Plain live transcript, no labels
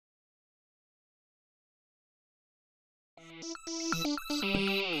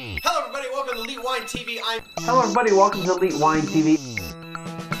Hello everybody, welcome to Elite Wine TV. Hello everybody, welcome to Elite Wine TV.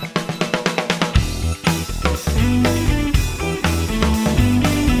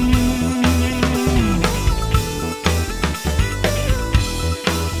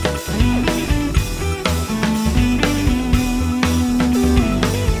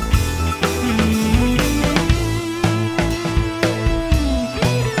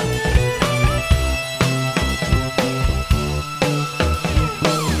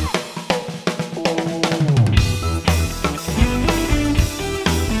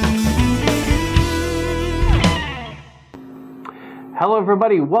 Hello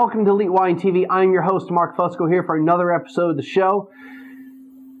everybody, welcome to Elite Wine TV. I'm your host, Mark Fusco, here for another episode of the show.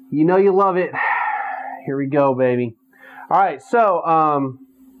 You know you love it. Here we go, baby. Alright, so,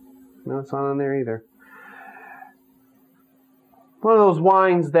 no, it's not on there either. One of those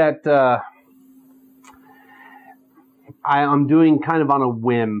wines that I'm doing kind of on a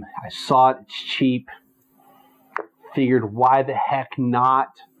whim. I saw it, it's cheap. Figured, why the heck not?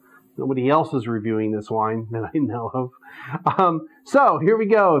 Nobody else is reviewing this wine that I know of. So here we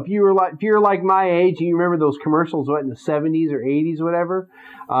go. If you're like my age and you remember those commercials, what, in the 70s or 80s or whatever,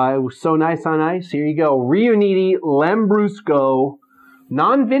 it was so nice on ice. Here you go. Riunite Lambrusco,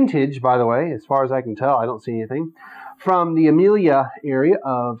 non-vintage, by the way, as far as I can tell. I don't see anything. From the Emilia area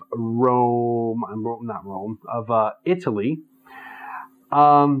of Rome, not Rome, of Italy.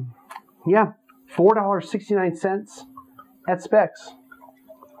 Yeah, $4.69 at Specs.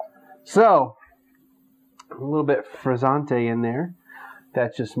 So, a little bit frizzante in there.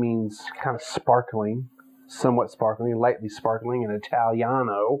 That just means kind of sparkling, somewhat sparkling, lightly sparkling, in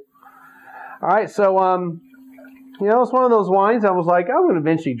Italiano. All right, so, you know, it's one of those wines. I was like, I'm going to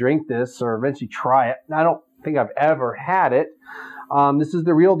eventually drink this or eventually try it. I don't think I've ever had it. This is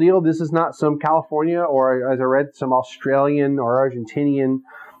the real deal. This is not some California or, as I read, some Australian or Argentinian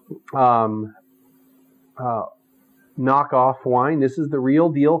knockoff wine. This is the real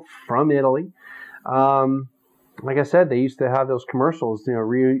deal from Italy. Like I said, they used to have those commercials, you know,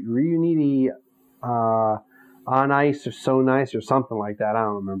 Riunite on ice or so nice or something like that. I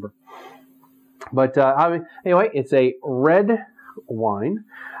don't remember. But anyway, it's a red wine.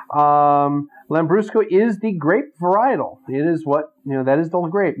 Lambrusco is the grape varietal. It is what, you know, that is the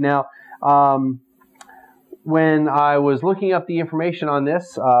grape. Now, when I was looking up the information on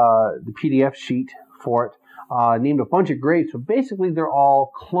this, the PDF sheet for it, named a bunch of grapes, but basically they're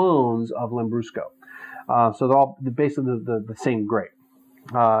all clones of Lambrusco. So they're all basically the same grape.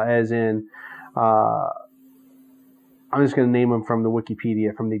 As in, I'm just going to name them from the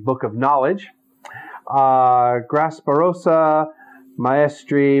Wikipedia, from the Book of Knowledge. Grasparosa,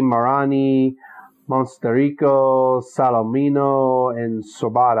 Maestri, Marani, Monsterico, Salomino, and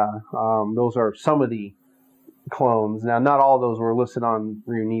Sobara. Those are some of the clones. Now, not all of those were listed on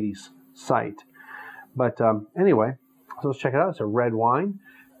Riunite's site. But anyway, so let's check it out. It's a red wine.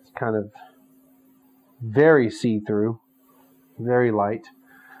 It's kind of very see-through, very light.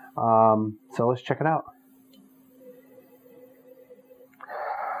 So let's check it out.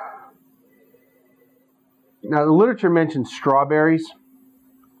 Now, the literature mentions strawberries.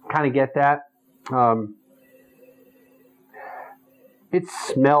 Kind of get that. It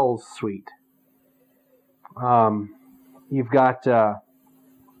smells sweet. You've got...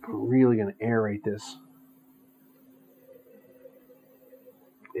 I'm really going to aerate this.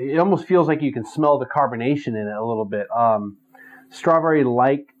 It almost feels like you can smell the carbonation in it a little bit.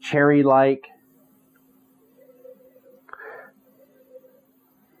 Strawberry-like, cherry-like.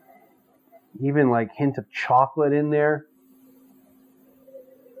 Even like hint of chocolate in there.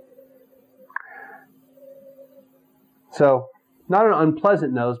 So, not an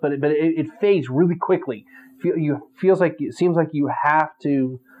unpleasant nose, but it fades really quickly. It seems like you have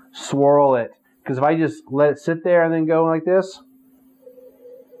to swirl it, because if I just let it sit there and then go like this,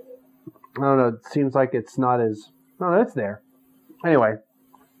 I don't know, it seems like it's not as, no, it's there. Anyway,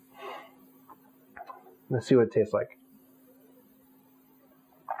 let's see what it tastes like.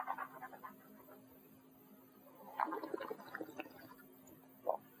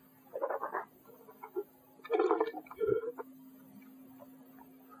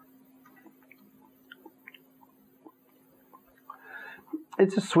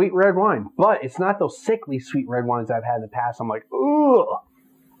 It's a sweet red wine, but it's not those sickly sweet red wines I've had in the past. I'm like, ugh.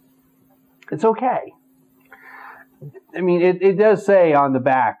 It's okay. I mean, it does say on the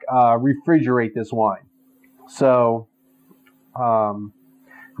back, refrigerate this wine. So,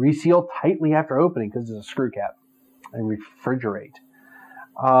 reseal tightly after opening, because it's a screw cap, and refrigerate.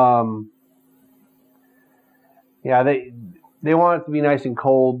 Yeah, They want it to be nice and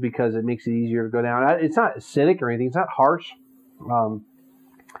cold because it makes it easier to go down. It's not acidic or anything. It's not harsh.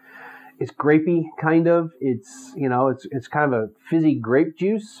 It's grapey, kind of. It's, you know, it's kind of a fizzy grape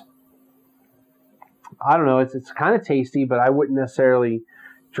juice. I don't know. It's kind of tasty, but I wouldn't necessarily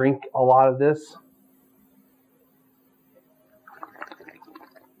drink a lot of this.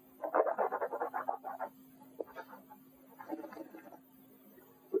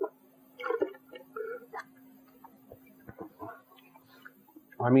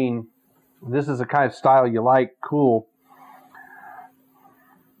 I mean, this is the kind of style you like. Cool.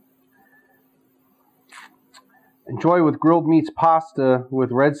 Enjoy with grilled meats, pasta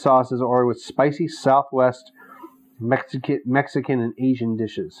with red sauces, or with spicy Southwest Mexican and Asian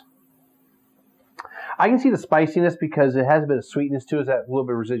dishes. I can see the spiciness because it has a bit of sweetness to it. It's that little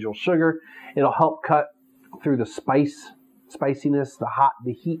bit of residual sugar. It'll help cut through the spiciness,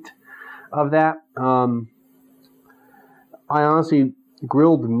 the heat of that. I honestly,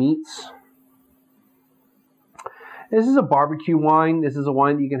 grilled meats. This is a barbecue wine. This is a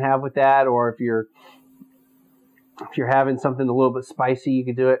wine that you can have with that, or if you're having something a little bit spicy, you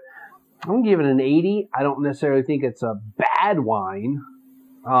can do it. I'm going to give it an 80. I don't necessarily think it's a bad wine,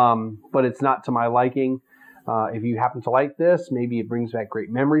 but it's not to my liking. If you happen to like this, maybe it brings back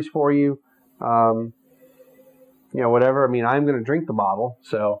great memories for you. You know, whatever. I mean, I'm going to drink the bottle,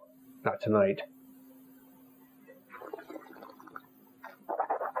 so not tonight.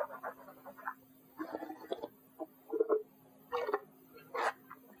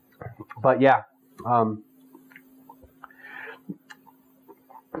 But yeah,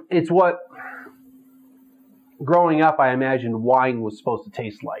 it's what growing up I imagined wine was supposed to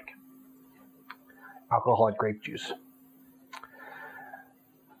taste like. Alcoholic grape juice.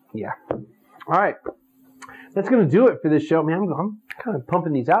 Yeah. All right. That's going to do it for this show. Man, I'm kind of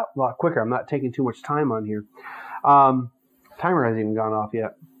pumping these out a lot quicker. I'm not taking too much time on here. Timer hasn't even gone off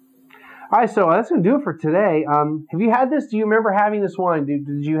yet. All right, so that's going to do it for today. Have you had this? Do you remember having this wine?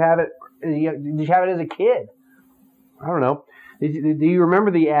 Did you have it? Did you have it as a kid? I don't know. Do you remember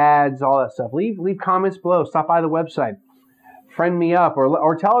the ads, all that stuff? Leave comments below. Stop by the website. Friend me up,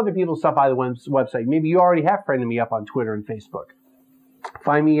 or tell other people to stop by the website. Maybe you already have friended me up on Twitter and Facebook.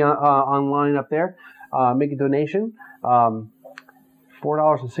 Find me online up there. Make a donation.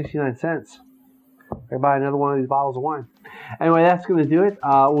 $4.69. I buy another one of these bottles of wine. Anyway, that's going to do it.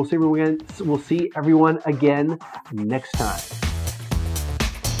 We'll see everyone again next time.